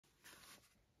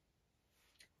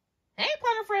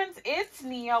it's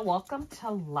Nia. Welcome to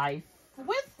Life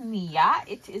with Nia.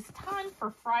 It is time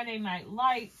for Friday Night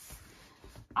Lights.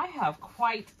 I have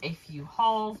quite a few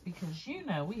hauls because you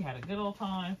know we had a good old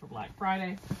time for Black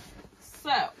Friday.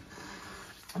 So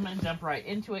I'm going to jump right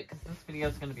into it because this video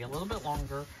is going to be a little bit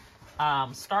longer.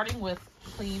 Starting with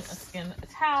clean skin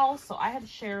towels. So I had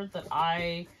shared that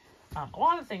a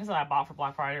lot of things that I bought for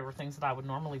Black Friday were things that I would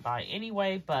normally buy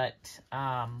anyway, but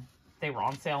they were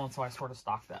on sale, and so I sort of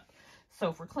stocked up.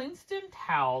 So for clean skin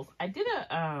towels, I did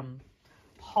a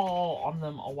haul on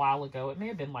them a while ago. It may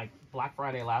have been like Black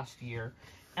Friday last year.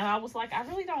 And I was like, I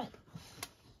really don't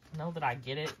know that I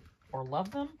get it or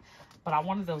love them, but I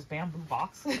wanted those bamboo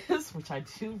boxes, which I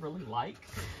do really like.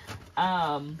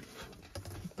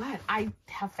 But I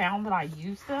have found that I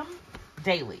use them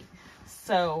daily.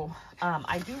 So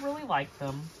I do really like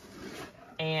them.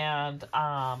 And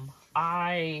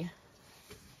I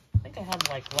think I had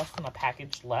like less than a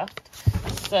package left.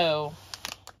 So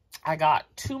I got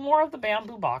 2 more of the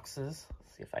bamboo boxes.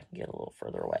 Let's see if I can get a little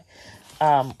further away.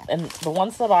 And the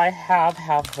ones that I have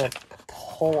the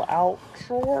pull-out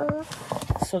drawer.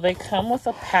 So they come with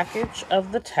a package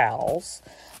of the towels.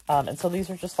 And so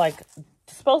these are just like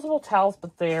disposable towels,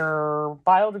 but they're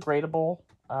biodegradable,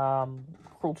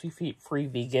 cruelty-free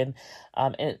vegan.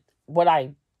 And what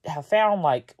I have found,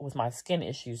 like with my skin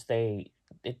issues,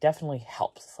 it definitely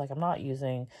helps. It's like I'm not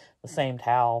using the same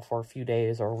towel for a few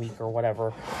days or a week or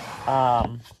whatever.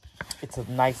 It's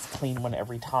a nice clean one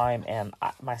every time, and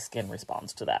my skin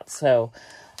responds to that. So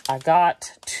I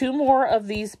got 2 more of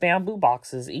these bamboo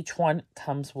boxes. Each one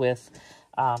comes with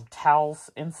towels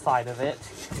inside of it.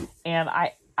 And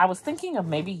I was thinking of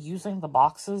maybe using the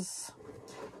boxes.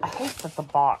 I hate that the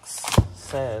box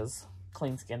says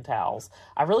clean skin towels.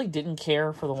 I really didn't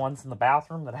care for the ones in the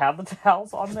bathroom that have the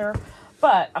towels on there.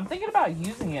 But I'm thinking about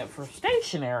using it for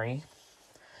stationery.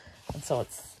 And so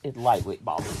it lightweight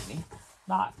bothers me.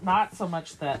 Not so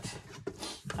much that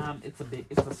it's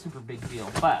a super big deal,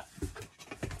 but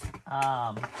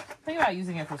thinking about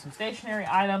using it for some stationery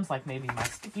items, like maybe my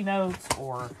sticky notes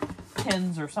or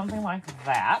pins or something like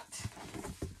that.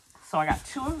 So I got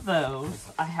 2 of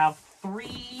those. I have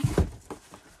 3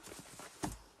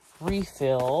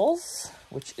 refills,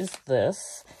 which is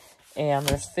this, and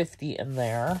there's 50 in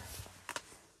there.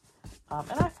 And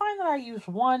I find that I use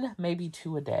 1, maybe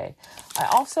 2 a day. I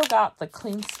also got the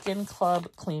Clean Skin Club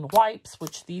Clean Wipes,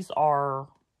 which these are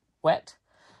wet,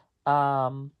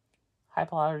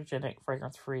 hypoallergenic,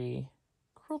 fragrance-free,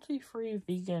 cruelty-free,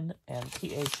 vegan, and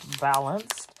pH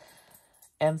balanced.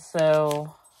 And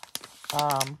so,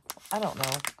 I don't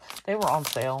know. They were on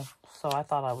sale, so I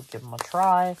thought I would give them a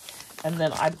try. And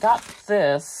then I've got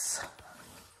this,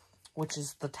 which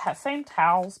is the same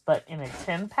towels, but in a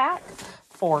 10-pack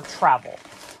for travel.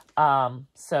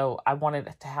 So I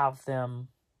wanted to have them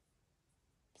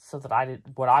so that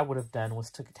what I would have done was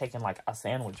taken like a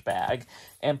sandwich bag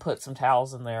and put some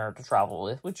towels in there to travel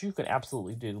with, which you can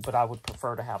absolutely do, but I would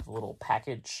prefer to have the little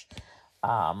package,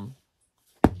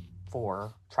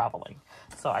 for traveling.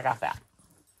 So I got that.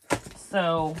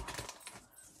 So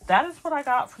that is what I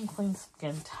got from Clean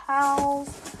Skin Towels.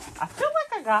 I feel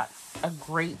like I got a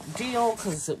great deal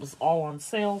because it was all on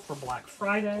sale for Black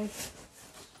Friday.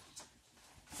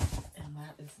 And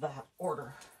that is that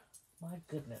order. My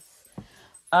goodness.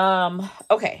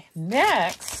 Okay,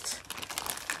 next,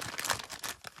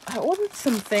 I ordered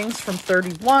some things from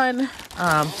 31.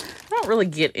 I don't really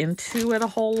get into it a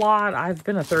whole lot. I've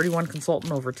been a 31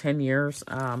 consultant over 10 years.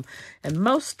 And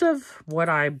most of what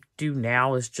I do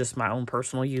now is just my own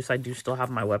personal use. I do still have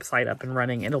my website up and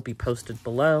running. It'll be posted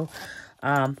below.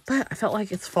 But I felt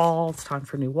like it's fall. It's time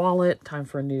for a new wallet, time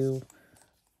for a new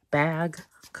bag,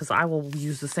 because I will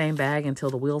use the same bag until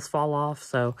the wheels fall off.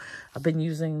 So I've been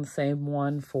using the same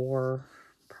one for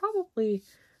probably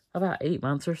about 8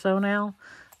 months or so now.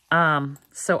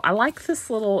 So I like this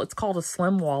little, it's called a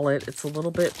slim wallet. It's a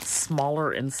little bit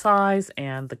smaller in size,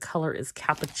 and the color is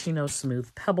Cappuccino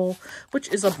Smooth Pebble, which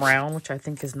is a brown, which I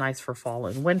think is nice for fall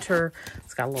and winter.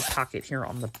 It's got a little pocket here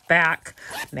on the back.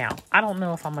 Now, I don't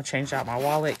know if I'm going to change out my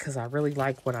wallet because I really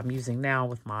like what I'm using now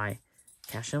with my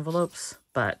cash envelopes,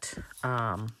 but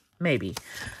maybe.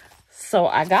 So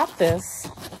I got this,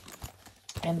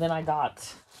 and then I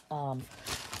got a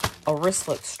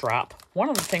wristlet strap. One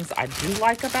of the things I do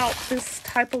like about this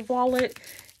type of wallet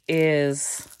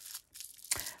is,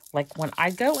 like, when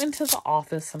I go into the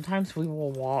office, sometimes we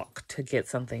will walk to get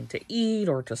something to eat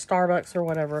or to Starbucks or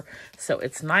whatever. So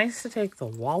it's nice to take the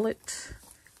wallet,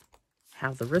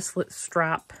 have the wristlet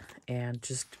strap, and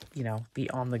just, you know, be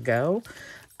on the go.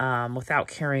 without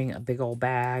carrying a big old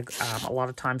bag. A lot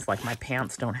of times, like, my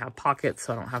pants don't have pockets,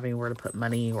 so I don't have anywhere to put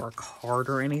money or a card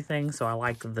or anything. So I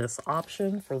like this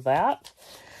option for that.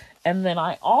 And then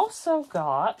I also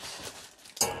got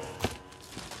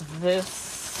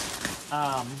this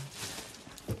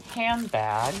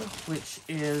handbag, which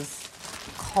is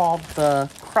called the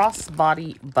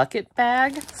Crossbody Bucket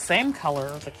Bag. Same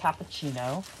color, the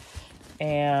cappuccino.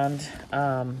 And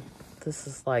this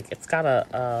is like, it's got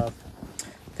a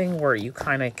thing where you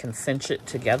kind of can cinch it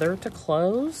together to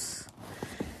close.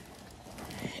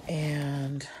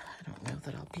 And I don't know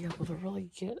that I'll be able to really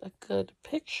get a good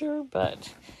picture,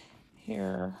 but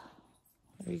here,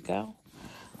 there you go.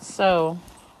 So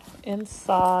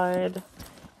inside,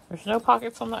 there's no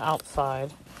pockets on the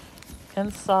outside.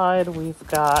 Inside, we've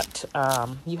got,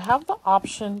 you have the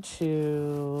option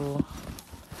to,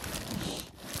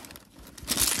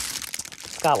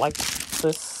 it's got like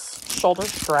this shoulder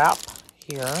strap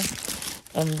here,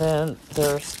 and then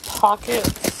there's pockets,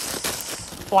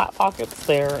 flat pockets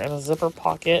there, and a zipper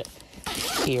pocket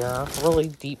here, really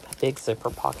deep, big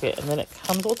zipper pocket. And then it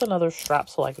comes with another strap,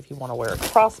 so like if you want to wear a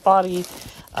crossbody,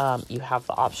 you have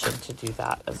the option to do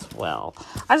that as well.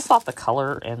 I just thought the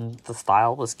color and the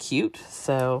style was cute,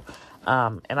 so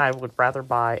and I would rather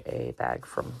buy a bag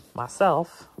from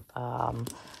myself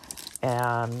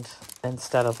and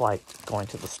instead of like going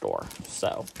to the store.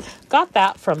 So got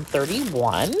that from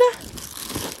 31.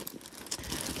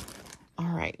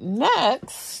 All right,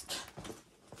 next,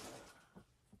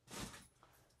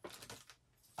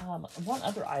 one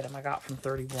other item I got from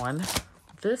 31.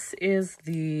 This is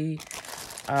the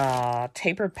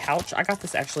tapered pouch. I got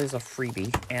this actually as a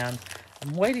freebie, and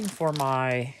I'm waiting for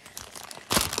my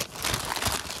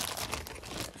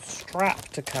strap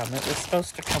to come. It was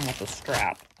supposed to come with a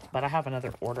strap, but I have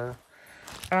another order.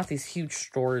 I got these huge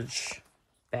storage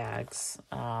bags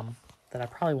that I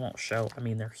probably won't show. I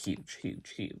mean, they're huge,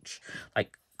 huge, huge.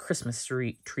 Like Christmas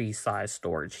tree size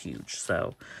storage, huge.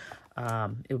 So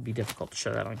it would be difficult to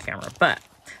show that on camera. But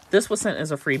this was sent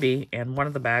as a freebie, and one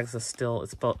of the bags is still,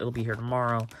 it'll be here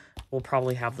tomorrow. We'll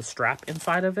probably have the strap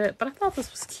inside of it, but I thought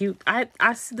this was cute.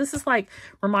 This is like,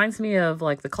 reminds me of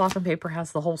like the cloth and paper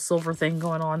has the whole silver thing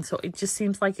going on, so it just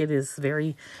seems like it is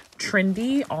very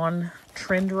trendy, on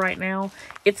trend right now.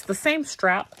 It's the same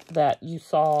strap that you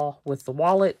saw with the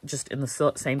wallet, just in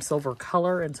the same silver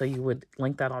color, and so you would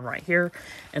link that on right here.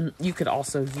 And you could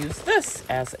also use this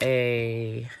as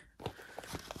a,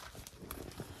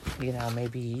 you know,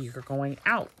 maybe you're going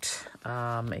out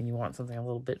and you want something a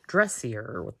little bit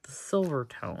dressier with the silver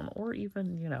tone, or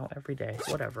even, you know, every day,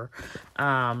 whatever.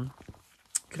 You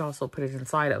could also put it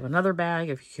inside of another bag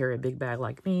if you carry a big bag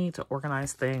like me to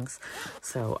organize things.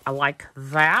 So I like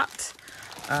that.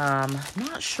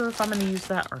 Not sure if I'm going to use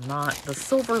that or not. The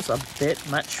silver's a bit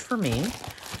much for me,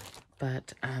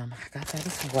 but I got that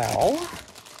as well.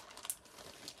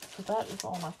 So that is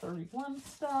all my 31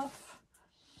 stuff.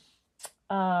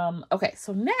 Okay,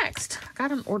 so next, I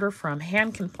got an order from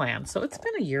Hand Can Plan. So it's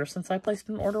been a year since I placed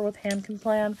an order with Hand Can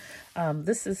Plan.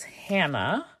 This is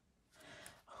Hannah,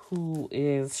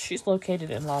 she's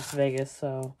located in Las Vegas,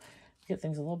 so get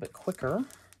things a little bit quicker.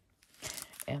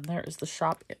 And there is the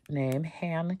shop name,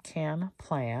 Hand Can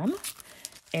Plan.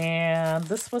 And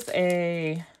this was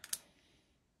a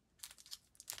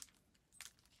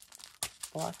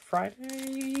Black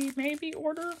Friday, maybe,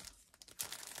 order?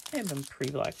 May have been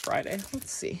pre-Black Friday.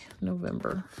 Let's see.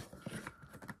 November.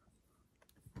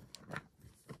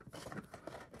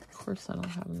 Of course, I don't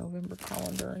have a November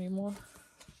calendar anymore.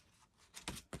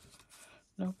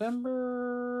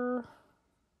 November.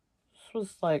 This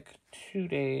was like 3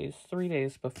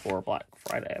 days before Black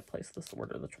Friday. I placed this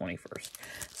order the 21st.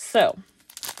 So,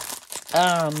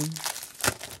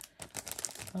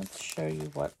 let's show you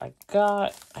what I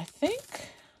got. I think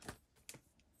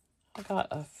I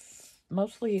got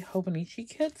mostly Hobonichi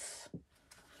kits.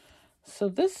 So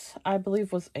this, I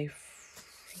believe, was this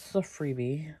is a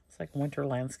freebie. It's like winter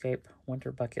landscape,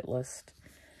 winter bucket list.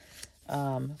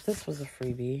 This was a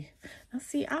freebie. Now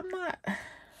see, I'm not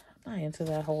into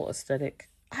that whole aesthetic.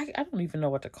 I don't even know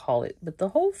what to call it, but the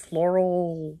whole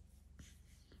floral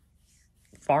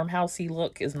farmhousey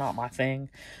look is not my thing.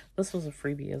 This was a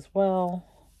freebie as well.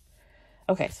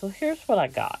 Okay, so here's what I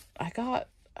got. I got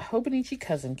a Hobonichi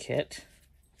Cousin Kit.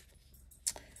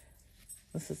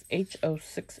 This is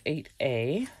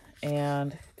HO68A,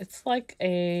 and it's like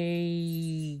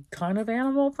a kind of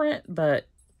animal print, but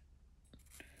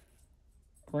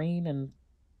green and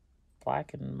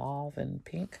black and mauve and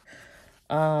pink.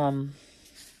 And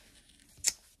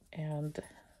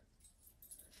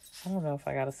I don't know if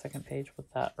I got a second page with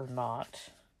that or not.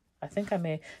 I think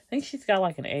she's got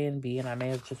like an A and B, and I may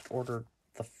have just ordered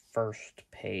the first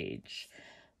page.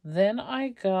 Then I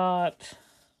got,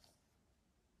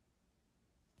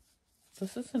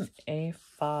 this is an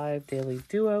A5 Daily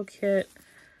Duo kit.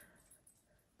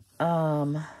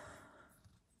 It's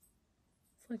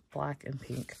like black and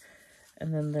pink.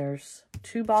 And then there's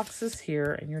 2 boxes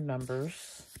here and your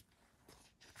numbers.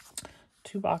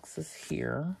 2 boxes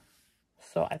here.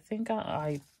 So I think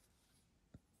no,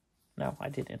 I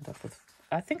did end up with,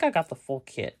 I think I got the full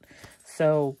kit.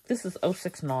 So this is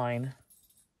 069.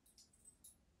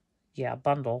 Yeah,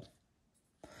 bundle.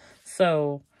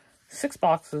 So 6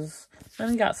 boxes.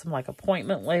 Then you got some like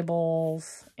appointment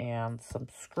labels and some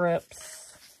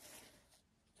scripts.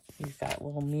 You've got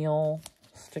little meal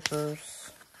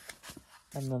stickers.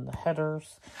 And then the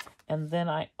headers. And then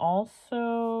I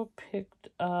also picked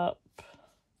up,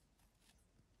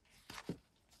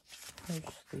 here's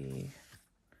the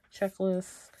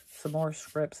checklist, some more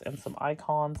scripts, and some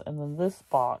icons. And then this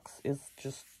box is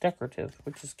just decorative,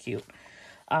 which is cute.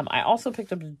 I also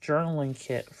picked up a journaling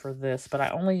kit for this, but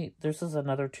this is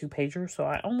another 2-pager, so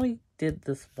I only did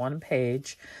this 1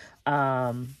 page,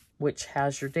 which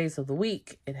has your days of the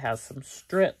week. It has some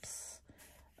strips,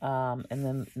 and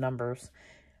then numbers.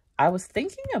 I was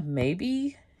thinking of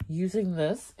maybe using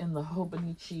this in the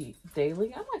Hobonichi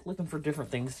Daily. I'm like looking for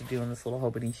different things to do in this little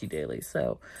Hobonichi Daily.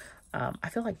 So I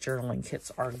feel like journaling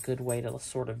kits are a good way to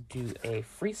sort of do a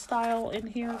freestyle in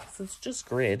here because it's just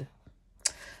grid.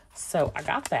 So I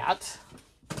got that.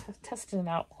 Testing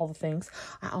out all the things.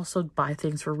 I also buy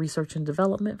things for research and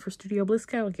development for Studio Bliss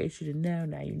Co. In case you didn't know,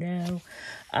 now you know.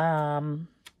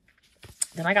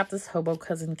 Then I got this Hobo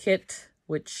Cousin kit,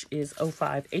 which is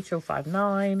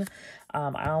H059.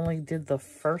 I only did the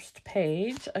first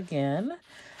page again.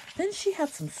 Then she had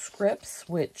some scripts,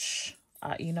 which,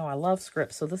 you know, I love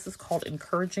scripts. So this is called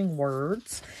Encouraging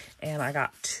Words. And I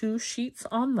got 2 sheets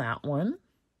on that one.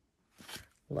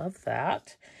 Love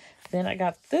that. Then I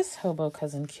got this Hobo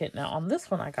Cousin kit. Now on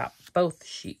this one, I got both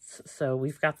sheets. So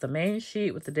we've got the main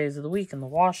sheet with the days of the week and the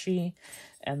washi.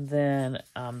 And then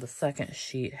the second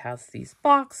sheet has these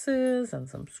boxes and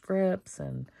some scripts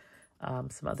and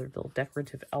some other little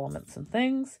decorative elements and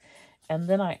things. And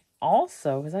then I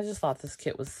also, because I just thought this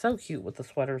kit was so cute with the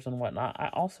sweaters and whatnot, I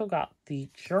also got the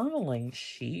journaling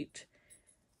sheet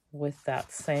with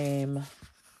that same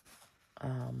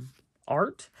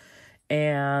art.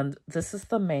 And this is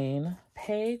the main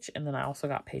page. And then I also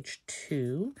got page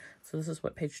 2. So this is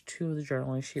what page 2 of the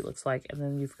journaling sheet looks like. And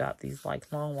then you've got these like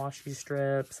long washi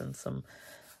strips and some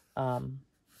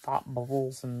thought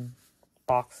bubbles and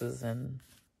boxes and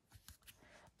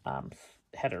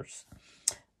headers.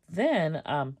 Then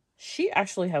she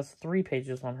actually has 3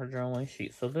 pages on her journaling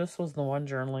sheet. So this was the one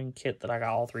journaling kit that I got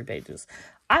all 3 pages.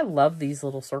 I love these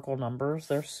little circle numbers.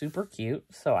 They're super cute.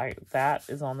 So that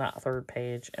is on that 3rd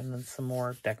page. And then some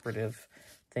more decorative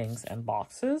things and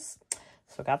boxes.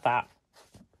 So got that.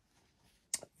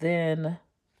 Then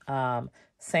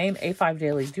same A5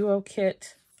 Daily Duo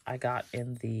kit I got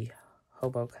in the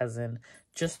Hobo Cousin.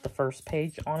 Just the first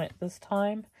page on it this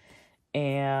time.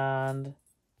 And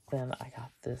then I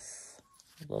got this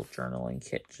little journaling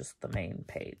kit, just the main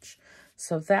page.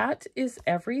 So that is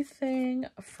everything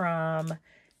from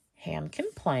Hand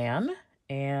Can Plan,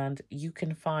 and you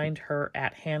can find her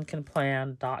at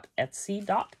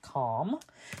handcanplan.etsy.com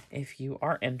if you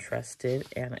are interested.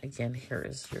 And again, here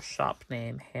is your shop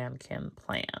name, Hand Can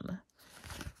Plan.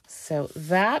 So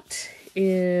that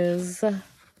is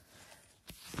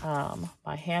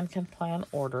my Hand Can Plan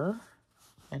order,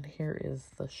 and here is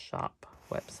the shop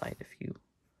website if you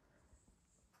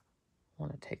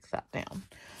want to take that down.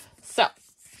 So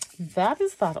that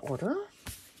is that order.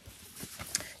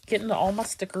 Getting all my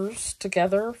stickers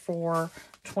together for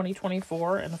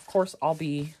 2024, and of course I'll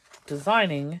be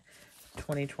designing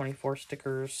 2024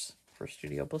 stickers for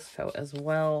Studio Bliss Co as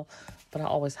well, but I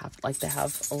always like to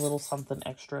have a little something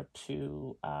extra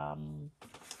to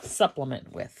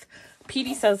supplement with.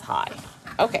 Petey says hi.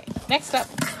 Okay, next up,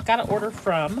 got an order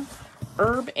from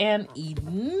Herb and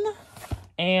Eden.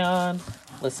 And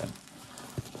listen,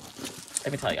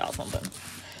 let me tell y'all something.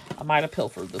 I might have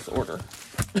pilfered this order.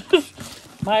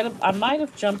 I might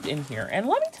have jumped in here. And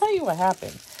let me tell you what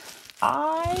happened.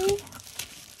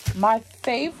 My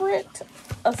favorite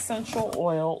essential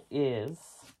oil is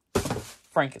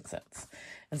frankincense.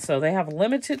 And so they have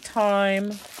limited time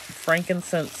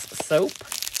frankincense soap.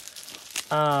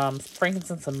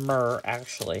 Frankincense and myrrh,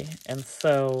 actually. And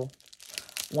so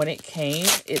when it came,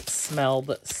 it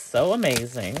smelled so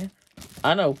amazing.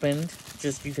 Unopened.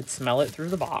 Just, you could smell it through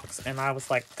the box. And I was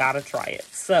like, gotta try it.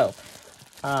 So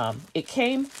It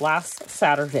came last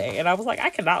Saturday, and I was like, I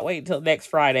cannot wait until next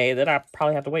Friday. Then I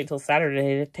probably have to wait until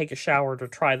Saturday to take a shower to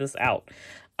try this out.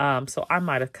 So I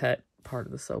might have cut part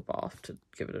of the soap off to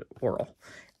give it a whirl.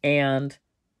 And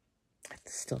I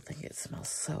still think it smells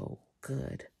so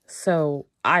good. So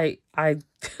I I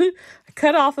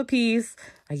cut off a piece.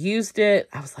 I used it.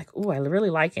 I was like, oh, I really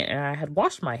like it. And I had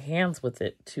washed my hands with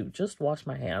it too. Just washed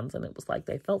my hands. And it was like,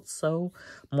 they felt so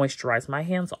moisturized. My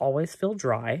hands always feel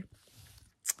dry.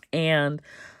 And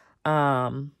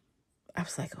I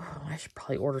was like, oh, I should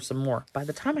probably order some more. By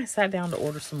the time I sat down to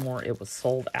order some more, it was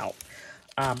sold out.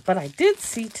 But I did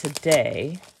see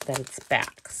today that it's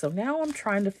back. So now I'm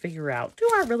trying to figure out, do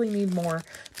I really need more?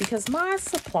 Because my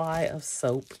supply of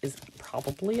soap is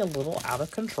probably a little out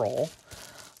of control.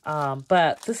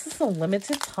 But this is a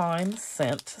limited time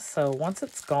scent. So once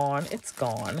it's gone, it's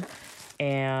gone.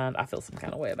 And I feel some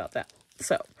kind of way about that.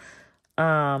 So,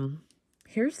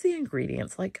 here's the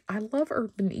ingredients. Like, I love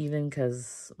Urban Eden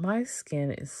because my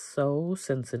skin is so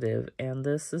sensitive, and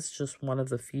this is just one of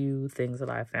the few things that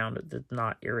I found that did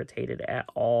not irritate it at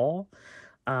all.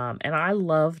 And I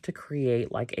love to create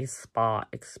like a spa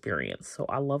experience. So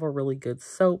I love a really good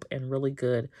soap and really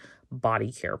good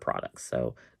body care products.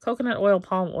 So coconut oil,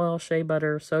 palm oil, shea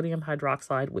butter, sodium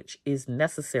hydroxide, which is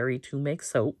necessary to make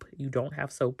soap. You don't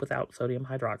have soap without sodium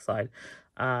hydroxide.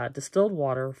 Distilled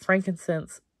water,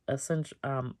 frankincense,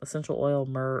 essential oil,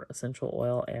 myrrh essential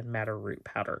oil, and madder root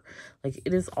powder. Like,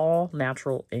 it is all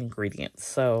natural ingredients.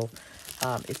 So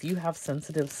if you have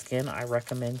sensitive skin, I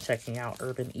recommend checking out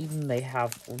Urban Eden. They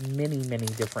have many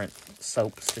different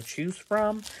soaps to choose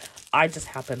from. I just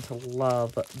happen to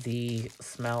love the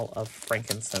smell of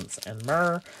frankincense and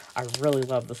myrrh. I really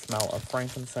love the smell of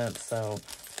frankincense, so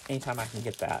anytime I can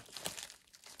get that,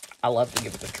 I love to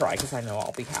give it a try because I know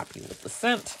I'll be happy with the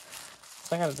scent.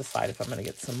 So I got to decide if I'm going to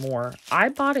get some more. I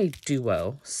bought a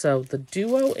duo. So the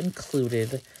duo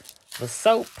included the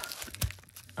soap.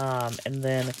 And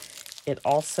then it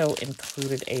also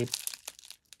included a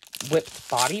whipped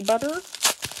body butter.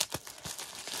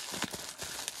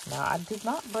 Now, I did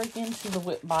not break into the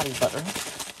whipped body butter.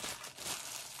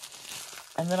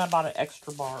 And then I bought an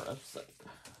extra bar of soap.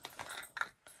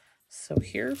 So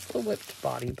here's the whipped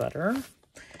body butter.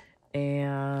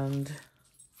 And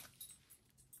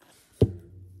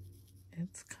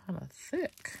it's kind of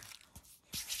thick.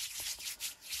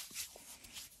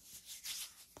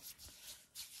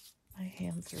 My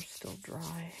hands are still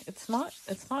dry. It's not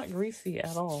greasy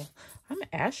at all. I'm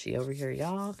ashy over here,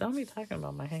 y'all. Don't be talking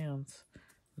about my hands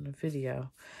in the video.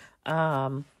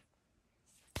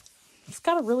 It's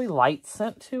got a really light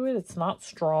scent to it. It's not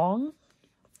strong,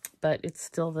 but it's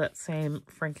still that same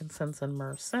frankincense and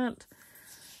myrrh scent.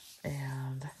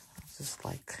 And I just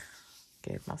like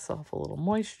gave myself a little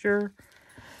moisture.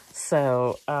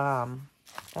 So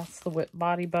that's the whipped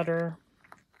body butter.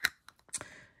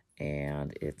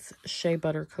 And it's shea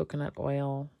butter, coconut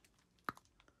oil,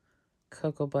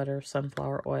 cocoa butter,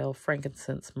 sunflower oil,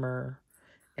 frankincense, myrrh,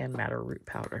 and madder root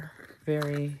powder.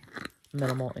 Very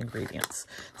minimal ingredients.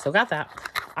 So got that.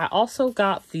 I also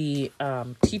got the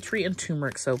tea tree and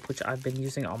turmeric soap, which I've been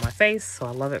using on my face. So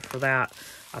I love it for that.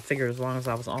 I figured as long as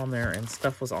I was on there and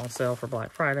stuff was on sale for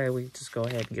Black Friday, we just go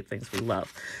ahead and get things we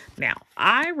love. Now,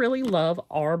 I really love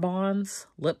Arbonne's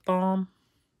lip balm,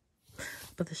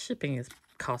 but the shipping is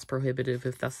cost prohibitive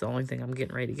if that's the only thing I'm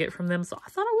getting ready to get from them. So I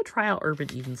thought I would try out Urban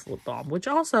Eden's lip balm, which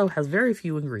also has very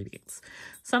few ingredients.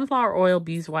 Sunflower oil,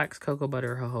 beeswax, cocoa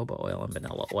butter, jojoba oil, and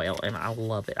vanilla oil. And I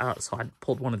love it. So I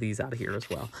pulled one of these out of here as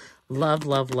well. Love,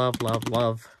 love, love, love,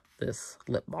 love this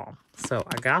lip balm. So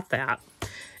I got that.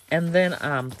 And then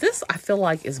this I feel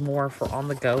like is more for on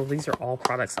the go. These are all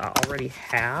products I already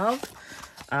have.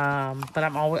 But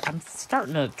I'm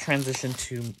starting to transition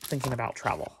to thinking about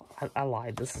travel. I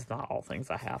lied. This is not all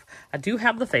things I have. I do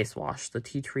have the face wash, the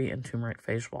tea tree and turmeric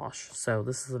face wash. So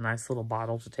this is a nice little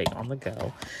bottle to take on the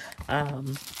go.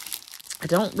 I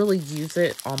don't really use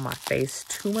it on my face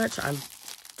too much. I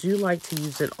do like to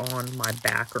use it on my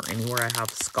back or anywhere I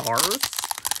have scars.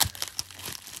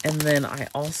 And then I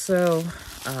also,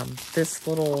 this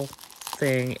little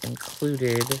thing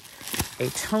included a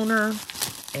toner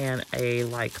and a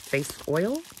like face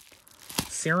oil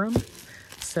serum.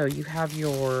 So you have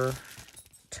your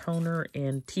toner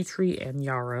in tea tree and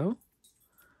yarrow,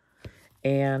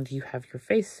 and you have your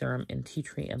face serum in tea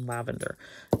tree and lavender.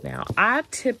 Now, I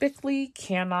typically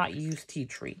cannot use tea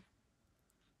tree.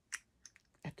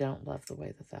 I don't love the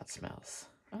way that smells.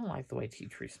 I don't like the way tea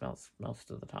tree smells most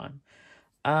of the time.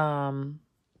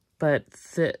 But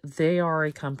they are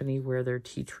a company where their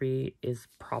tea tree is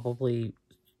probably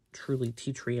truly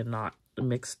tea tree and not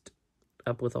mixed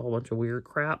up with a whole bunch of weird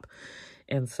crap.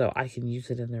 And so I can use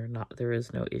it in there. There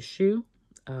is no issue.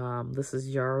 This is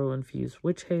yarrow infused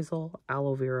witch hazel,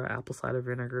 aloe vera, apple cider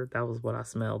vinegar. That was what I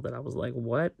smelled that I was like,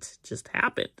 what just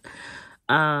happened?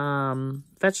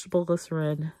 Vegetable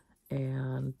glycerin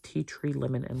and tea tree,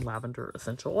 lemon, and lavender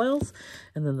essential oils.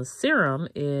 And then the serum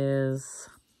is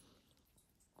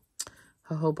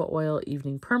jojoba oil,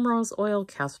 evening primrose oil,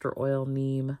 castor oil,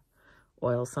 neem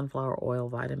oil, sunflower oil,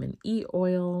 vitamin E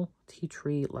oil, tea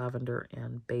tree, lavender,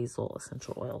 and basil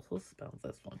essential oils. Let's smell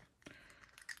this one.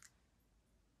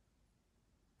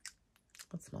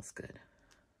 That smells good.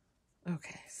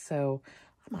 Okay, so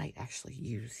I might actually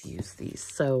use these.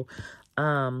 So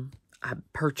I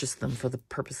purchased them for the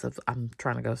purpose of, I'm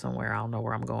trying to go somewhere. I don't know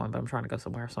where I'm going, but I'm trying to go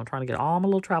somewhere. So I'm trying to get all my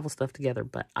little travel stuff together,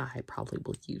 but I probably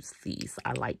will use these.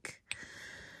 I like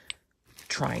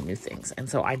trying new things. And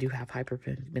so I do have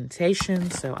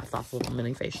hyperpigmentation, so I thought the little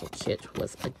mini facial kit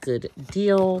was a good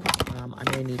deal. I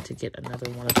may need to get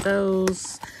another one of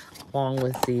those along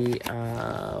with the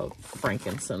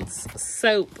frankincense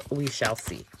soap. We shall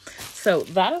see. So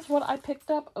that is what I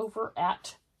picked up over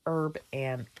at Herb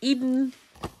and Eden.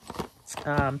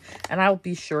 And I'll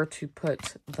be sure to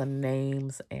put the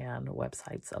names and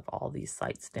websites of all these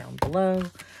sites down below.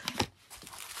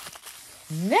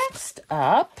 Next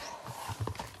up,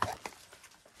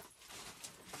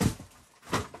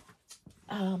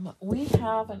 we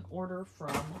have an order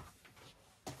from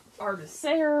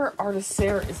Artisaire.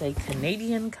 Artisaire is a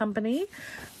Canadian company,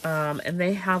 and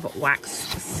they have wax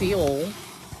seal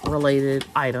related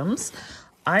items.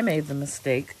 I made the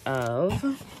mistake of,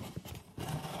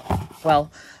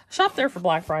 well, I shopped there for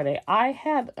Black Friday. I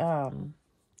had, and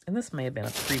this may have been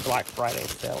a pre-Black Friday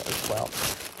sale as well.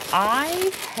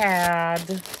 I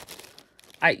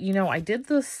did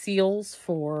the seals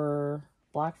for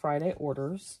Black Friday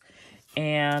orders,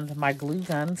 and my glue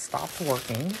gun stopped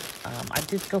working. I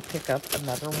did go pick up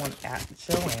another one at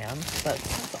Joann's, but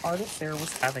since Artisaire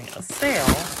was having a sale,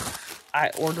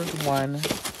 I ordered one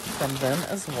from them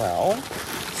as well.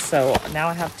 So now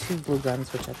I have 2 glue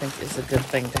guns, which I think is a good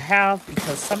thing to have,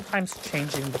 because sometimes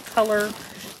changing the color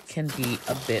can be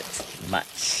a bit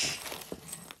much.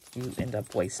 You end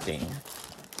up wasting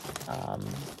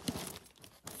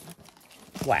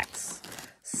wax.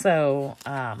 So,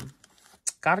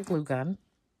 got a glue gun,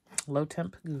 low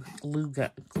temp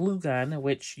glue gun,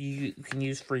 which you can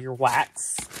use for your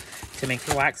wax, to make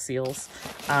your wax seals.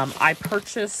 I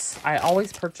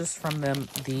always purchase from them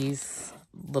these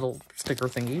little sticker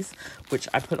thingies, which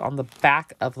I put on the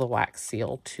back of the wax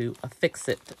seal to affix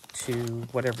it to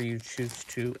whatever you choose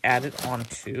to add it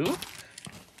onto.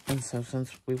 And so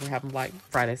since we were having Black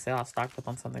Friday sale, I stocked up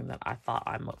on something that I thought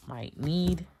I might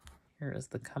need. Here is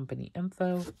the company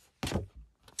info,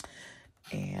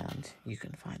 and you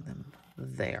can find them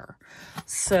there.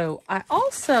 So I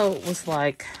also was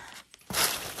like,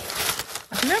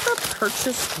 I've never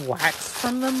purchased wax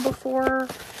from them before.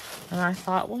 And I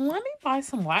thought, well, let me buy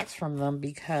some wax from them,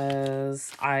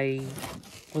 because I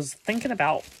was thinking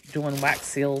about doing wax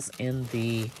seals in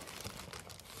the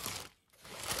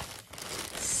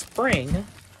spring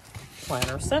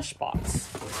planner sesh box.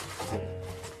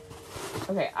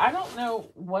 Okay, I don't know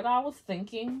what I was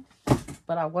thinking,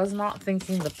 but I was not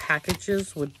thinking the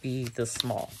packages would be this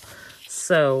small.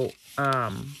 So,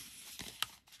 the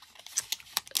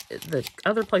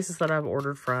other places that I've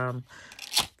ordered from,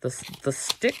 the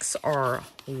sticks are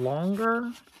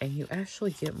longer, and you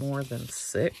actually get more than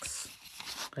 6.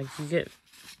 Like, you get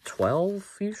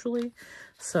 12 usually.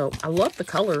 So I love the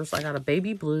colors. I got a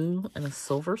baby blue and a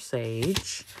silver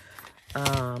sage.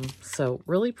 So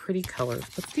really pretty colors,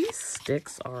 but these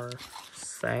sticks are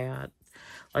sad.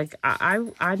 Like, I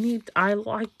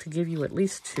like to give you at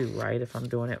least 2, right? If I'm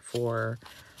doing it for,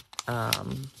 I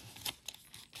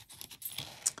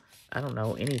don't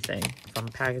know, anything. If I'm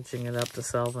packaging it up to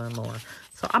sell them, or,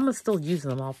 so I'm gonna still use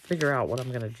them. I'll figure out what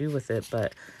I'm gonna do with it,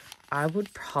 but I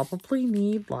would probably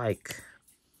need like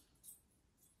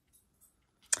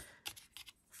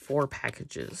 4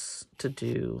 packages to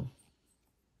do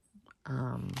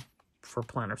for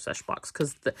planner sesh box,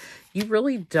 because you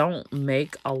really don't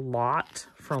make a lot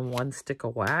from 1 stick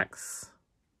of wax.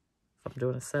 If I'm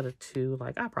doing a set of 2,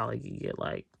 like, I probably get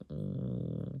like,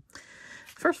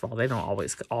 first of all, they don't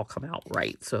always all come out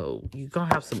right, so you're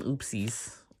gonna have some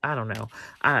oopsies. I don't know.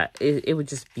 It would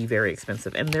just be very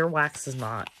expensive, and their wax is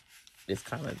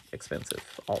kind of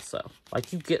expensive also.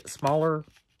 Like, you get smaller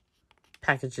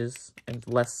packages and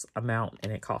less amount,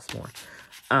 and it costs more,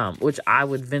 which I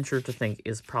would venture to think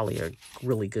is probably a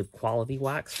really good quality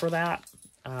wax for that.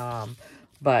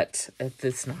 But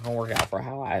it's not gonna work out for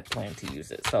how I plan to use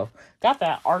it. So got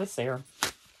that Artisaire.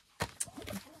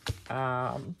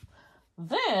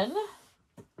 Then,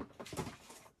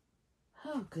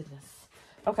 oh goodness.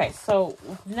 Okay, so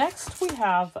next we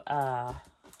have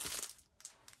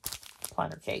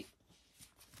Planner Kate.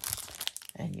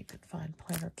 And you can find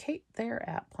Planner Kate there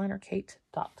at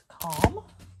plannerkate.com.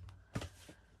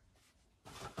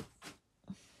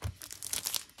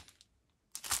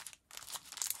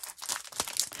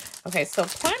 Okay, so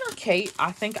Planner Kate,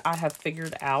 I think I have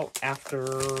figured out after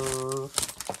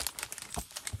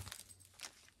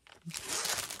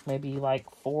maybe like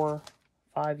 4 or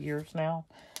 5 years now.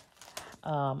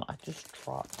 I just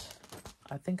dropped,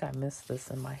 I think I missed this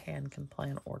in my hand can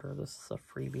plan order. This is a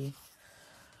freebie.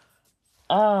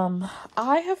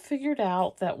 I have figured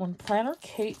out that when Planner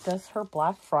Kate does her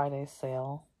Black Friday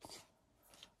sale,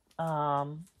 I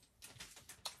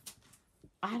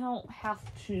don't have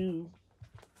to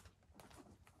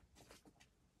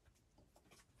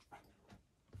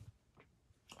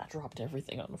I dropped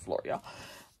everything on the floor, y'all.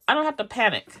 I don't have to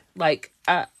panic. Like,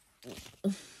 the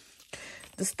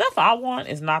stuff I want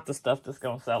is not the stuff that's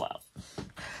going to sell out.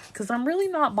 Because I'm really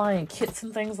not buying kits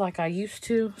and things like I used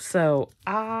to. So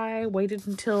I waited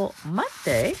until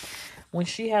Monday when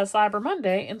she has Cyber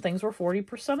Monday and things were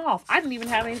 40% off. I didn't even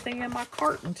have anything in my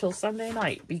cart until Sunday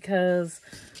night because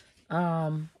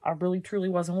I really truly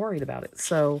wasn't worried about it.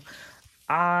 So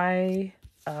I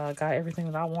got everything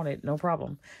that I wanted, no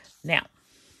problem. Now,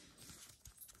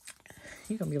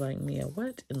 you're going to be like, Nia,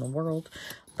 what in the world?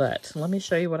 But let me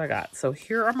show you what I got. So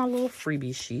here are my little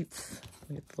freebie sheets.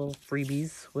 We get the little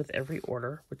freebies with every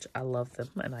order, which I love them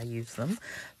and I use them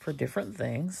for different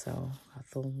things. So I have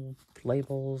the little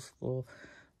labels, little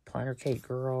Planner Kate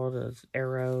Girl, the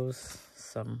arrows,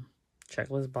 some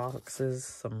checklist boxes,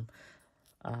 some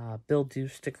Bill Do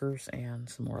stickers, and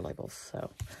some more labels.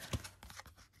 So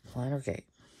Planner Kate.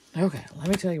 Okay, let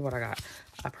me tell you what I got.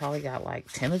 I probably got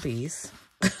like 10 of these.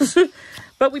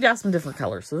 But we got some different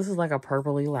colors. So this is like a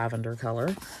purpley lavender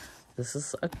color. This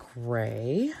is a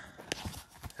gray.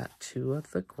 Got 2 of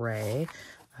the gray.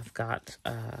 I've got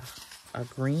a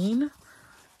green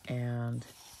and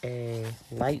a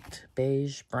light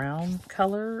beige brown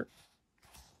color.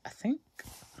 I think.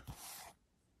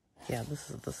 Yeah, this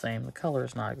is the same. The color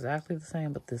is not exactly the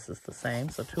same, but this is the same.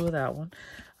 So 2 of that one.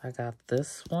 I got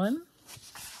this one.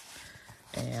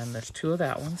 And there's 2 of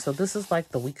that one. So this is like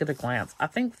the week at a glance. I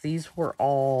think these were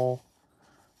all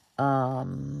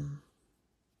Harmony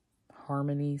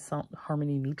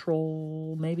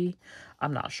Neutral, maybe.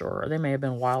 I'm not sure. They may have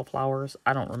been Wildflowers.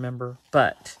 I don't remember.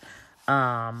 But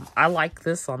I like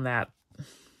this on that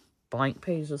blank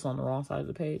page that's on the wrong side of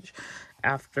the page.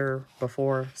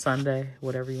 Before Sunday,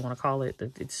 whatever you want to call it.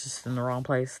 It's just in the wrong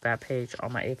place. That page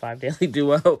on my A5 Daily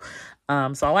Duo. So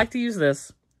I like to use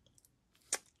this.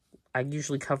 I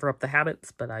usually cover up the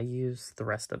habits, but I use the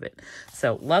rest of it.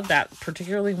 So love that,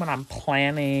 particularly when I'm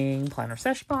planning planner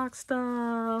sesh box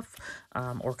stuff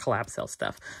or collab sale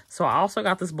stuff. So I also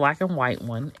got this black and white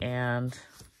one, and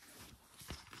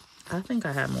I think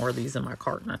I had more of these in my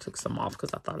cart, and I took some off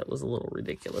because I thought it was a little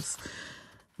ridiculous.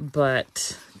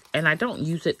 And I don't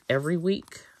use it every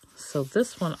week. So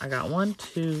this one, I got 1,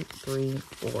 2, 3,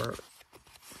 4,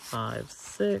 5,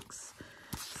 6,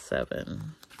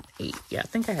 7, 8. Yeah, I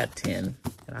think I had 10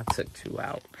 and I took 2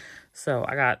 out. So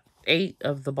I got 8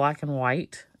 of the black and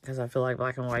white because I feel like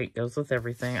black and white goes with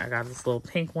everything. I got this little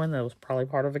pink one that was probably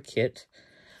part of a kit.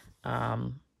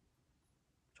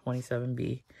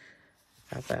 27B.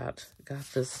 Got that. Got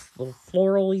this little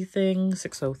floral-y thing,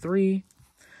 603.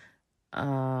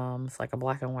 It's like a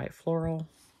black and white floral.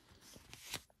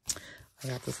 I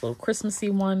got this little Christmassy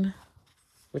one,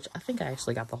 which I think I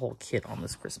actually got the whole kit on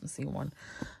this Christmassy one.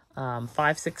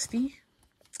 560.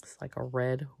 It's like a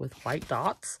red with white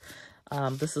dots.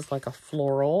 This is like a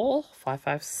floral,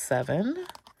 557.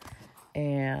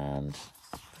 And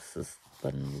this is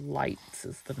the Lights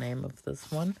is the name of this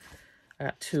one. I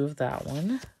got 2 of that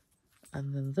one.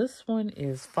 And then this one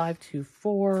is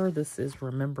 524. This is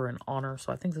Remember and Honor.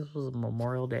 So I think this was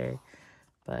Memorial Day.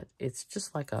 But it's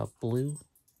just like a blue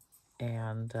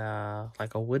and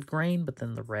like a wood grain, but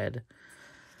then the red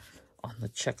on the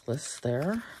checklist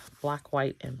there. Black,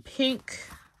 white, and pink.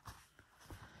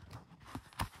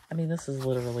 I mean, this is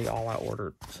literally all I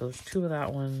ordered. So there's 2 of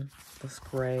that one. This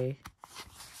gray.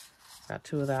 Got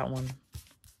 2 of that one.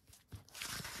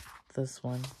 This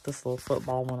one. This little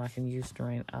football one I can use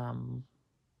during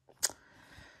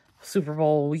Super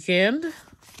Bowl weekend.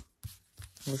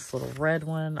 This little red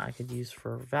one I could use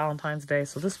for Valentine's Day.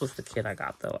 So this was the kit I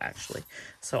got, though, actually.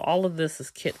 So all of this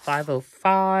is kit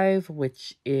 505,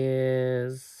 which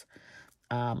is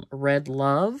Red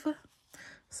Love.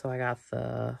 So I got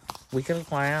the Week at a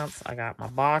Glance. I got my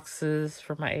boxes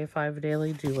for my A5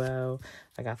 Daily Duo.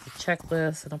 I got the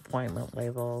checklist and appointment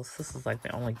labels. This is like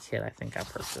the only kit I think I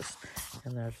purchased.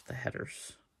 And there's the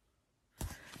headers.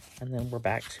 And then we're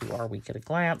back to our Week at a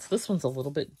Glance. This one's a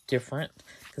little bit different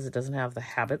because it doesn't have the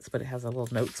habits, but it has a little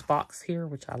notes box here,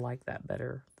 which I like that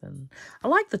better than... I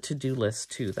like the to-do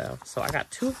list too, though. So I got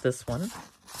 2 of this one.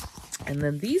 And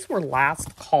then these were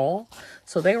last call.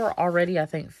 So they were already, I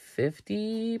think,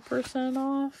 50%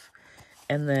 off.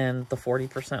 And then the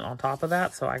 40% on top of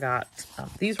that. So I got...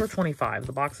 these were 25.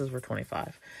 The boxes were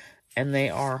 25. And they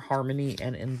are Harmony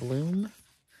and In Bloom.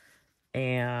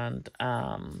 And...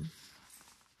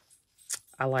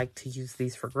 I like to use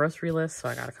these for grocery lists, so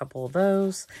I got a couple of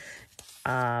those.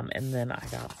 And then I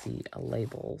got the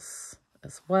labels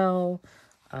as well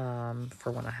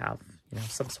for when I have, you know,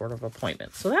 some sort of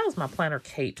appointment. So that was my Planner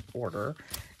Kate order.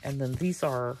 And then these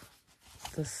are,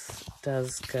 this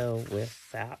does go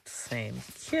with that same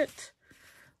kit.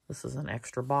 This is an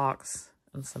extra box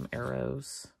and some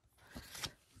arrows.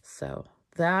 So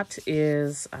that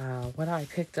is what I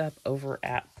picked up over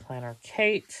at Planner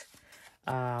Kate.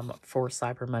 For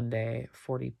Cyber Monday,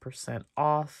 40%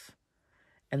 off.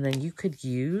 And then you could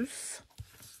use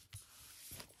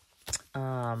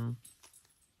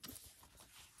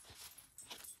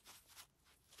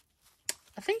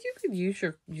I think you could use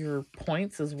your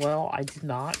points as well. I did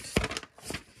not.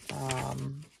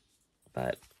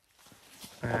 But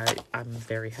I'm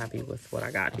very happy with what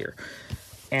I got here.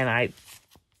 And I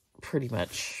pretty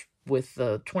much, with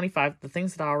the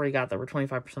things that I already got that were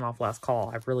 25% off last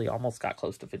call, I really almost got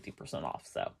close to 50% off.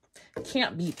 So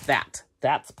can't beat that.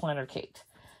 That's Planner Kate.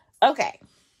 Okay.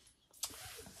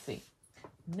 Let's see.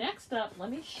 Next up,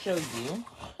 let me show you.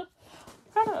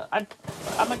 I'm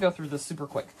going to go through this super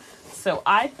quick. So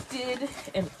I did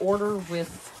an order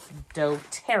with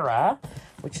Doterra,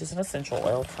 which is an essential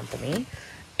oil company.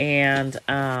 And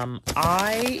in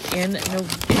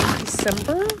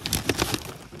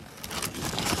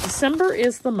December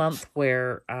is the month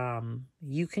where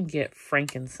you can get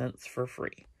frankincense for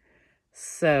free.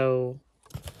 So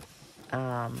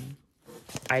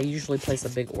I usually place a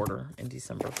big order in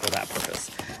December for that purpose.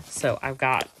 So I've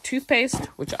got toothpaste,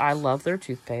 which I love their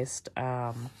toothpaste,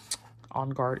 On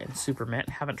Guard and Super Mint.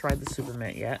 Haven't tried the Super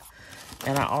Mint yet.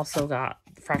 And I also got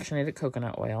fractionated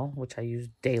coconut oil, which I use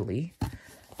daily.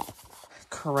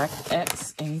 Correct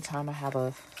X, anytime I have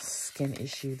a skin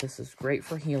issue, this is great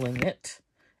for healing it.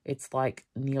 It's like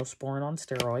Neosporin on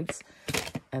steroids.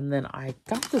 And then I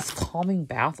got this calming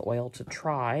bath oil to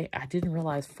try. I didn't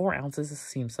realize 4 ounces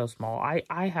seems so small. I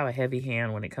have a heavy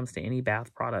hand when it comes to any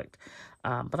bath product.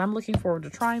 But I'm looking forward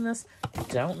to trying this.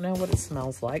 Don't know what it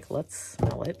smells like. Let's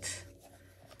smell it.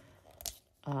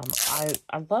 I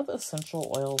love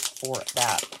essential oils for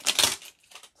that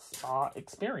spa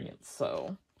experience.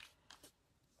 So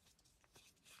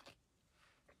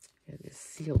it is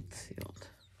sealed.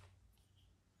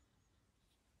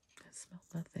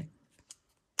 Smells nothing.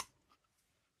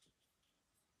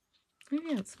 Oh,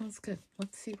 yeah, it smells good.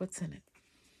 Let's see what's in it.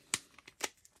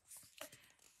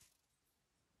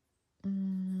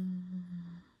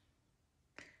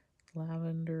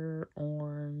 Lavender,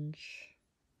 orange,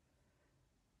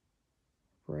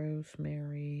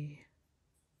 rosemary,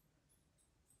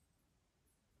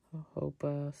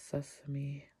 jojoba,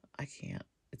 sesame. I can't.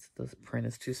 The print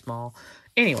is too small.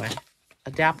 Anyway,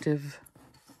 adaptive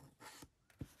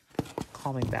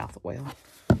calming bath oil.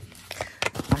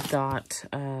 I got,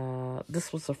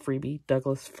 this was a freebie,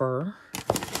 Douglas Fir,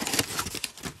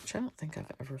 which I don't think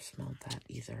I've ever smelled that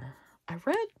either. I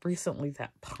read recently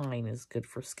that pine is good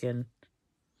for skin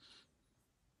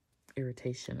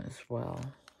irritation as well.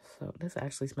 So this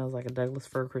actually smells like a Douglas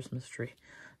Fir Christmas tree.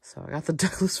 So I got the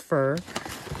Douglas Fir.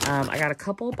 I got a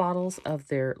couple of bottles of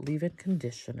their leave-in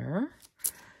conditioner.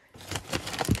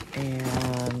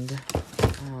 And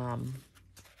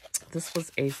this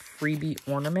was a freebie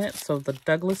ornament. So the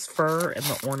Douglas Fir and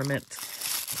the ornament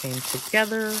came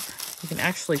together. You can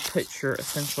actually put your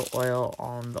essential oil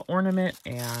on the ornament,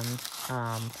 and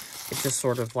it just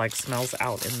sort of like smells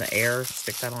out in the air.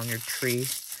 Stick that on your tree.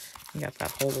 You got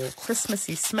that whole little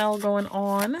Christmassy smell going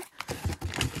on.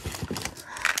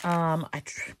 I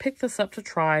picked this up to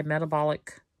try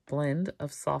Metabolic Blend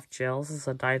of Soft Gels. This is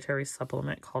a dietary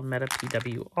supplement called Meta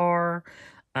PWR.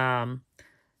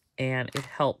 And it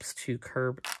helps to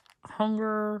curb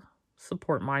hunger,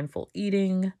 support mindful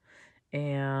eating,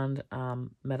 and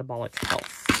metabolic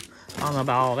health. I don't know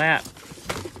about all that,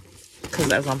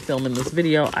 because as I'm filming this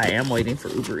video, I am waiting for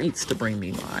Uber Eats to bring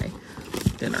me my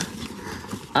dinner.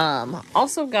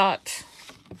 Also got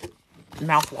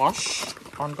mouthwash,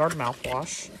 On Guard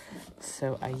mouthwash.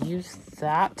 So I used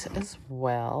that as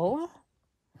well.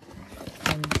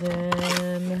 And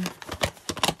then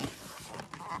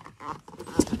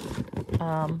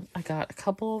I got a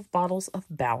couple of bottles of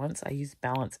Balance. I use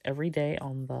Balance every day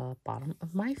on the bottom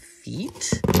of my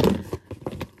feet.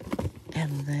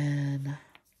 And then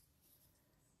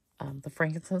the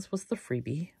frankincense was the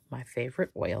freebie, my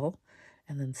favorite oil.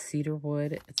 And then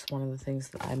cedarwood, it's one of the things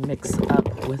that I mix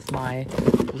up with my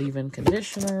leave-in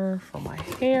conditioner for my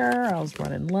hair. I was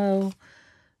running low,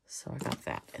 so I got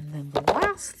that. And then the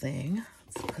last thing,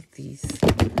 let's put these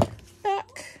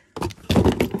back.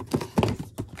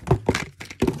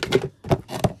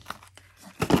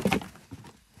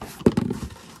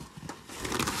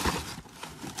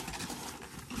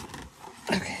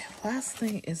 Okay, last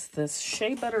thing is this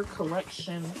Shea Butter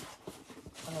collection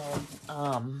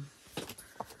of,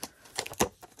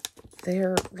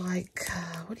 they're like,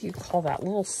 what do you call that?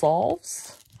 Little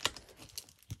salves.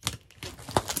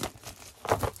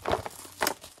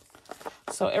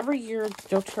 So every year,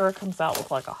 Doterra comes out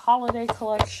with like a holiday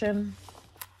collection.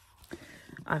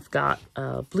 I've got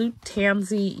Blue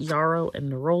Tansy, Yarrow,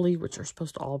 and Neroli, which are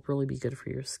supposed to all really be good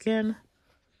for your skin.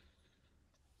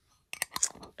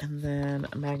 And then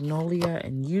Magnolia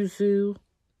and Yuzu,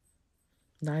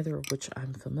 neither of which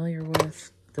I'm familiar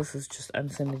with. This is just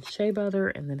unscented shea butter.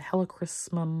 And then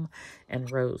Helichrysum and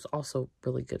Rose, also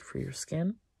really good for your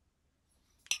skin.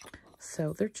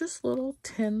 So they're just little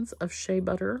tins of shea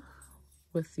butter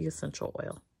with the essential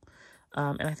oil.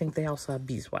 And I think they also have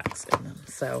beeswax in them.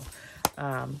 So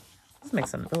this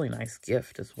makes a really nice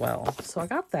gift as well. So I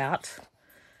got that.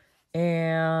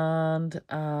 And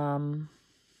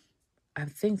I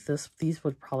think these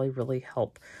would probably really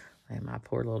help my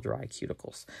poor little dry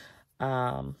cuticles.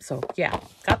 So yeah,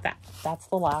 got that. That's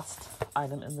the last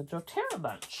item in the Doterra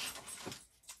bunch.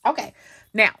 Okay,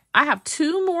 now I have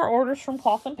 2 more orders from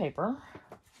Cloth and Paper.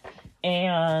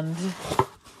 And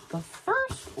the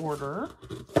first order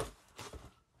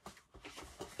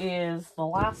is the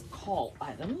last call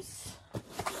items.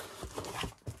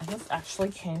 And this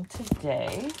actually came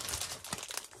today.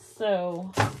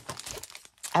 So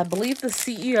I believe the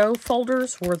CEO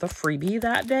folders were the freebie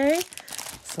that day.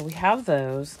 So we have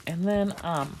those. And then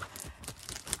I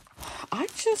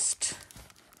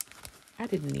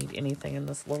didn't need anything in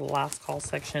this little last call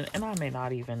section. And I may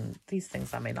not even, these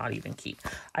things I may not even keep.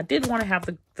 I did want to have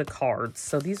the cards.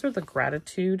 So these are the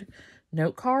gratitude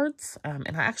note cards.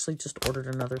 And I actually just ordered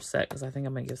another set because I think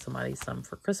I'm going to give somebody some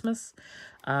for Christmas.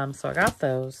 So I got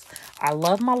those. I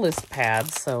love my list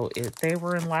pads. So if they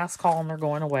were in last call and they're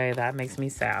going away, that makes me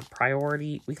sad.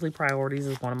 Weekly priorities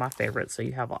is one of my favorites. So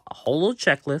you have a whole little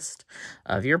checklist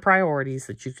of your priorities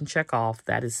that you can check off.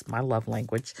 That is my love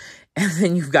language. And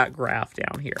then you've got graph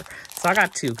down here. So I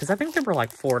got 2 because I think they were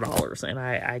like $4. And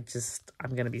I'm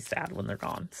going to be sad when they're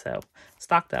gone. So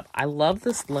stocked up. I love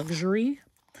this luxury.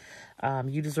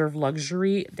 You Deserve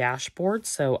Luxury dashboard.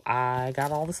 So I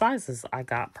got all the sizes. I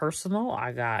got personal.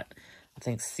 I got, I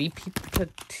think, CP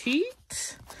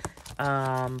Petite.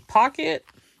 Pocket,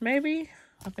 maybe.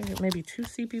 I think it may be 2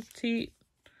 CP Petite.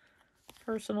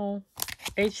 Personal.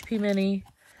 HP Mini.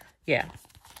 Yeah.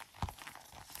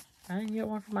 I didn't get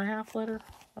one for my half liter.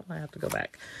 I might have to go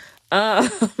back.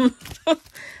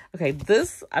 Okay,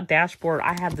 this dashboard,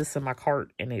 I had this in my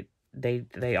cart and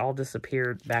they all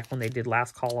disappeared back when they did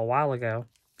last call a while ago.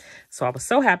 So I was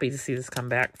so happy to see this come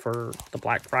back for the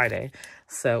Black Friday.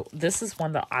 So this is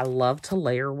one that I love to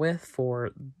layer with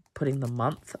for putting the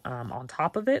month on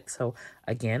top of it. So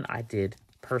again, I did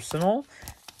personal,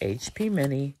 HP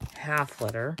Mini, half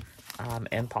liter,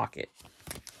 and pocket.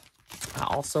 I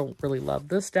also really love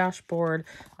this dashboard.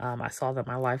 I saw that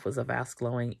my life was a vast,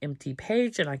 glowing, empty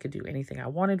page, and I could do anything I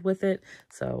wanted with it.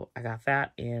 So I got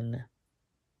that in,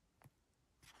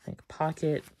 I think,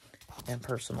 pocket and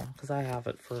personal, because I have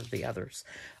it for the others.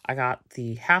 I got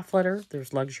the half letter.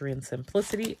 There's luxury and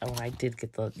simplicity. Oh, and I did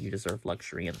get the You Deserve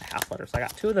Luxury in the half letter. So I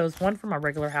got 2 of those, one for my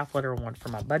regular half letter and one for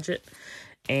my budget.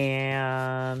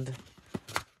 And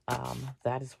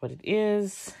that is what it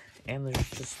is. And there's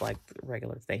just like the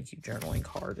regular thank you journaling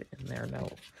card in there.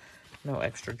 No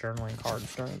extra journaling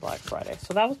cards during Black Friday.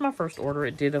 So that was my first order.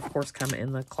 It did, of course, come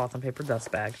in the Cloth and Paper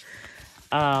dust bag.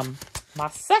 My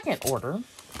second order,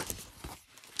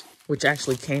 which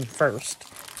actually came first,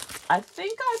 I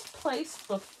think I placed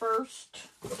the first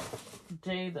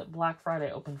day that Black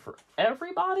Friday opened for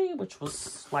everybody, which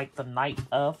was like the night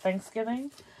of Thanksgiving.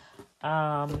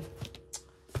 And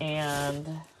dun,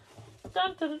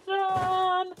 dun, dun,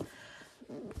 dun,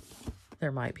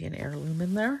 there might be an heirloom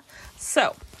in there.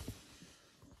 So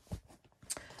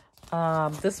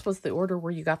this was the order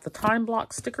where you got the time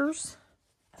block stickers.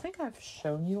 think I've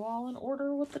shown you all an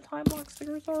order with the time block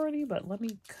stickers already, but let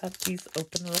me cut these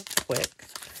open real quick.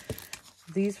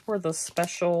 These were the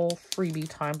special freebie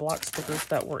time block stickers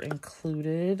that were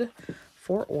included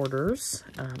for orders.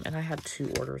 And I had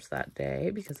 2 orders that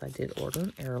day because I did order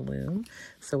an heirloom.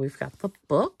 So we've got the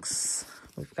books.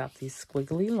 We've got these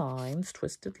squiggly lines,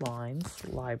 twisted lines,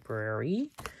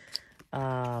 library.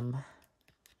 And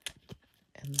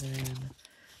then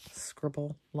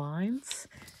scribble lines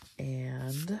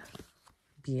and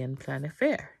bien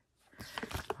planifié.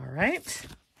 All right.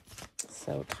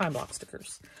 So time block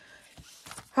stickers.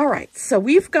 All right. So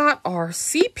we've got our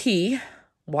CP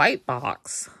white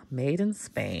box made in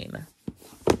Spain.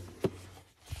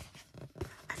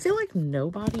 I feel like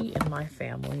nobody in my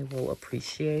family will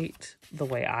appreciate the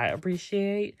way I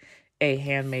appreciate a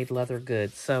handmade leather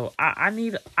good. So I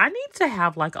need to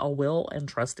have like a will and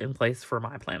trust in place for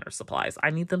my planner supplies.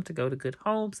 I need them to go to good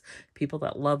homes, people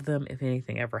that love them if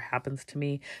anything ever happens to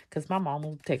me, because my mom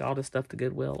will take all this stuff to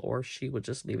Goodwill, or she would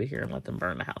just leave it here and let them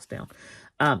burn the house down.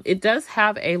 It does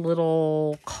have a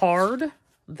little card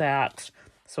that,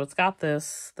 so it's got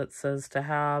this that says to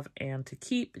have and to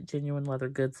keep genuine leather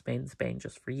goods made in Spain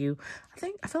just for you. I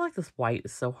feel like this white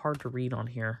is so hard to read on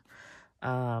here.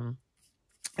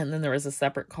 And then there is a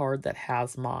separate card that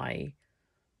has my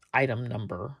item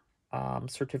number,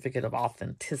 certificate of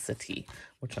authenticity,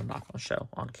 which I'm not going to show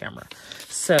on camera.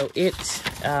 So it,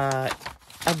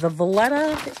 the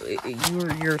Valletta,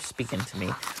 you're speaking to me.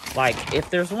 Like, if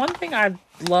there's one thing I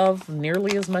love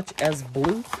nearly as much as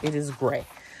blue, it is gray.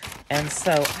 And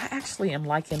so I actually am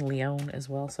liking Leon as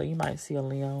well. So you might see a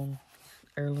Leon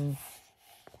heirloom.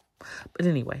 But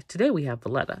anyway, today we have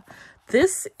Valletta.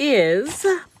 This is...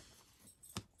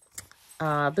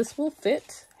 this will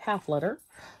fit half letter.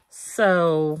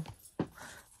 So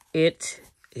it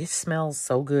smells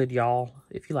so good, y'all.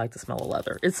 If you like the smell of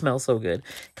leather, it smells so good.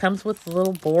 Comes with a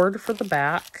little board for the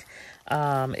back.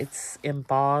 It's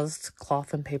embossed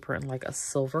cloth and paper in like a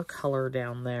silver color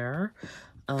down there.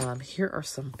 Here are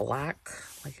some black,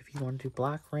 like if you want to do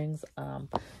black rings.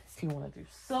 If you want to do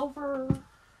silver,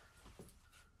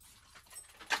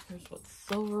 here's what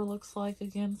silver looks like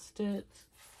against it.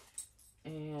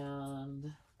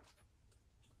 And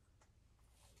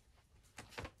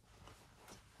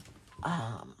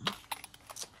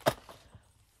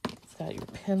it's got your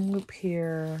pin loop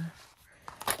here.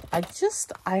 I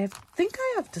think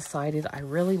I have decided I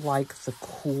really like the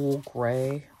cool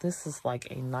gray. This is like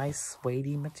a nice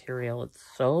suede material. It's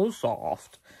so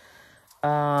soft.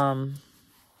 But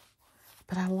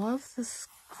I love this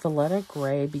Valletta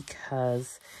gray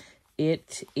because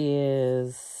it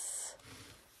is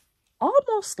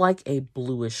almost like a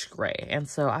bluish gray. And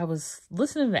so I was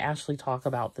listening to Ashley talk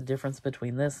about the difference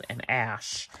between this and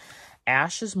ash.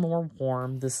 Ash is more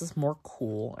warm. This is more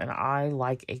cool. And I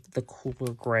like the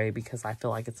cooler gray because I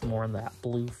feel like it's more in that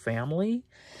blue family.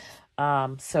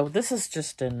 So this is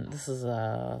just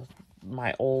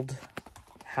my old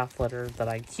half letter that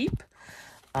I keep.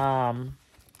 I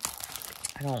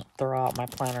don't throw out my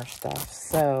planner stuff.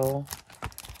 So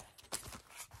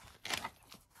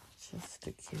just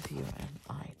to give you an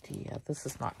idea, this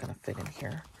is not going to fit in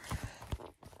here.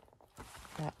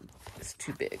 That is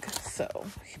too big. So,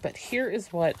 but here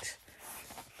is what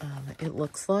it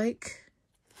looks like.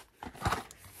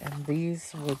 And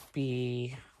these would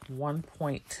be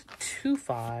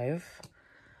 1.25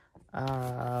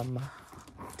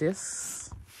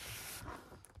 discs.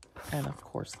 And of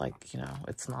course, like, you know,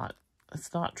 it's not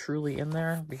truly in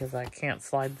there because I can't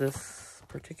slide this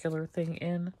particular thing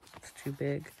in. It's too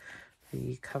big,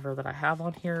 the cover that I have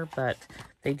on here, but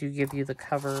they do give you the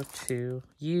cover to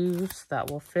use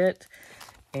that will fit.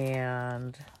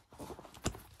 And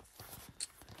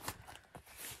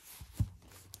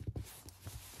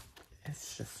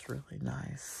it's just really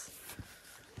nice.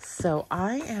 So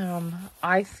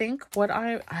I think what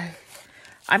I'm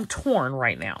torn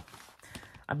right now.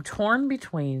 I'm torn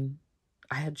between,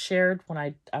 I had shared when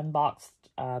I unboxed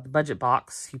the budget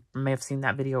box, you may have seen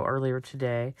that video earlier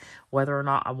today, whether or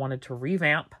not I wanted to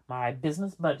revamp my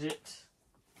business budget,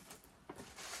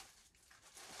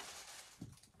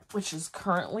 which is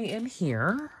currently in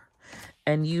here,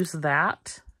 and use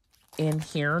that in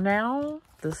here now.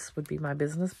 This would be my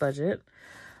business budget.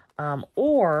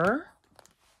 Or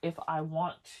if I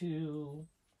want to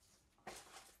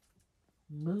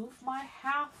move my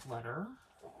half letter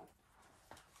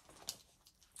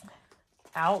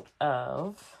out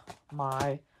of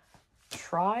my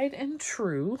tried and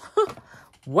true,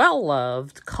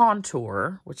 well-loved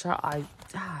contour, which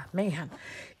man,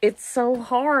 it's so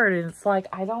hard. And it's like,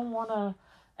 I don't want to,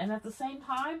 and at the same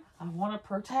time, I want to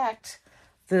protect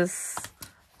this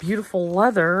beautiful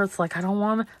leather. It's like, I don't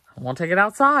want to take it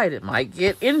outside. It might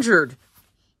get injured.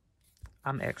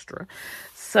 I'm extra.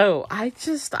 So I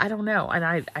don't know. And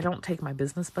I don't take my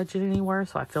business budget anywhere.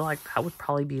 So I feel like that would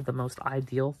probably be the most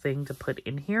ideal thing to put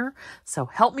in here. So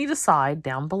help me decide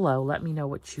down below. Let me know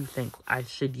what you think I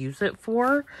should use it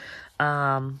for.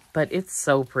 But it's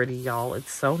so pretty, y'all.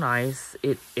 It's so nice.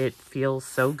 It feels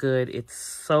so good. It's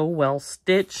so well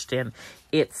stitched, and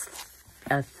it's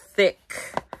a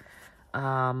thick,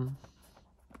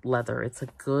 leather. It's a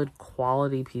good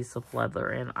quality piece of leather.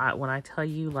 And when I tell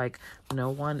you, like,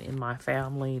 no one in my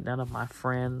family, none of my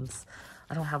friends,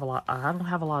 I don't have a lot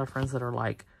of friends that are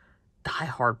like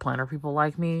diehard planner people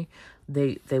like me.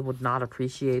 They would not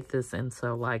appreciate this. And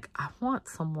so, like, I want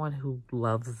someone who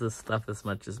loves this stuff as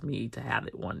much as me to have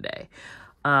it one day.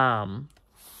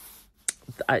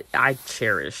 I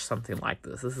cherish something like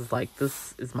this. This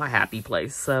is my happy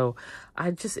place. So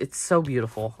it's so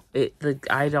beautiful.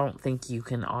 I don't think you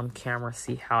can on camera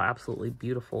see how absolutely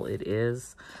beautiful it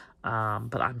is.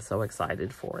 But I'm so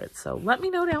excited for it. So let me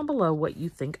know down below what you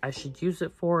think I should use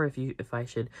it for. If I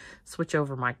should switch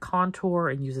over my contour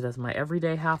and use it as my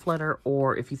everyday half letter,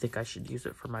 or if you think I should use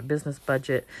it for my business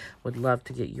budget. Would love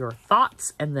to get your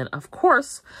thoughts. And then, of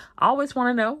course, I always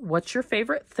want to know, what's your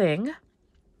favorite thing?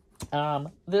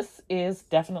 This is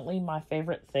definitely my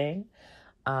favorite thing.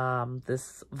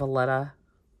 This Valletta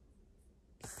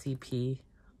CP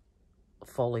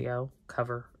folio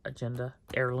cover agenda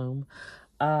heirloom.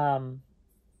 I'm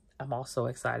also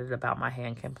excited about my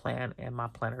Hand Can Plan and my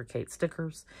Planner Kate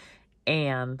stickers.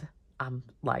 And I'm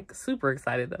like super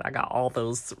excited that I got all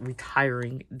those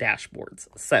retiring dashboards.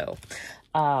 So,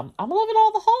 I'm loving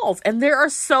all the hauls, and there are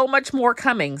so much more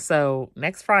coming. So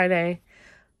next Friday,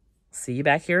 see you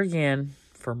back here again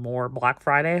for more Black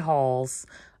Friday hauls.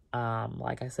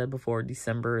 Like I said before,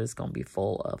 December is going to be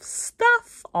full of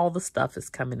stuff. All the stuff is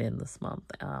coming in this month.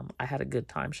 I had a good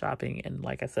time shopping, and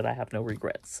like I said, I have no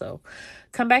regrets. So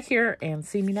come back here and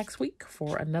see me next week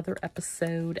for another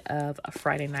episode of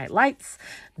Friday Night Lights.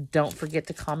 Don't forget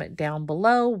to comment down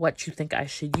below what you think I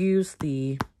should use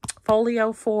the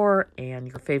folio for and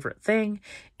your favorite thing.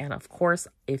 And of course,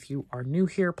 if you are new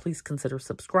here, please consider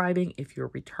subscribing. If you're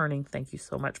returning, thank you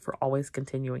so much for always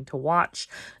continuing to watch.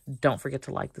 Don't forget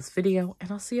to like this video,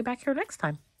 and I'll see you back here next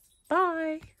time.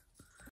 Bye.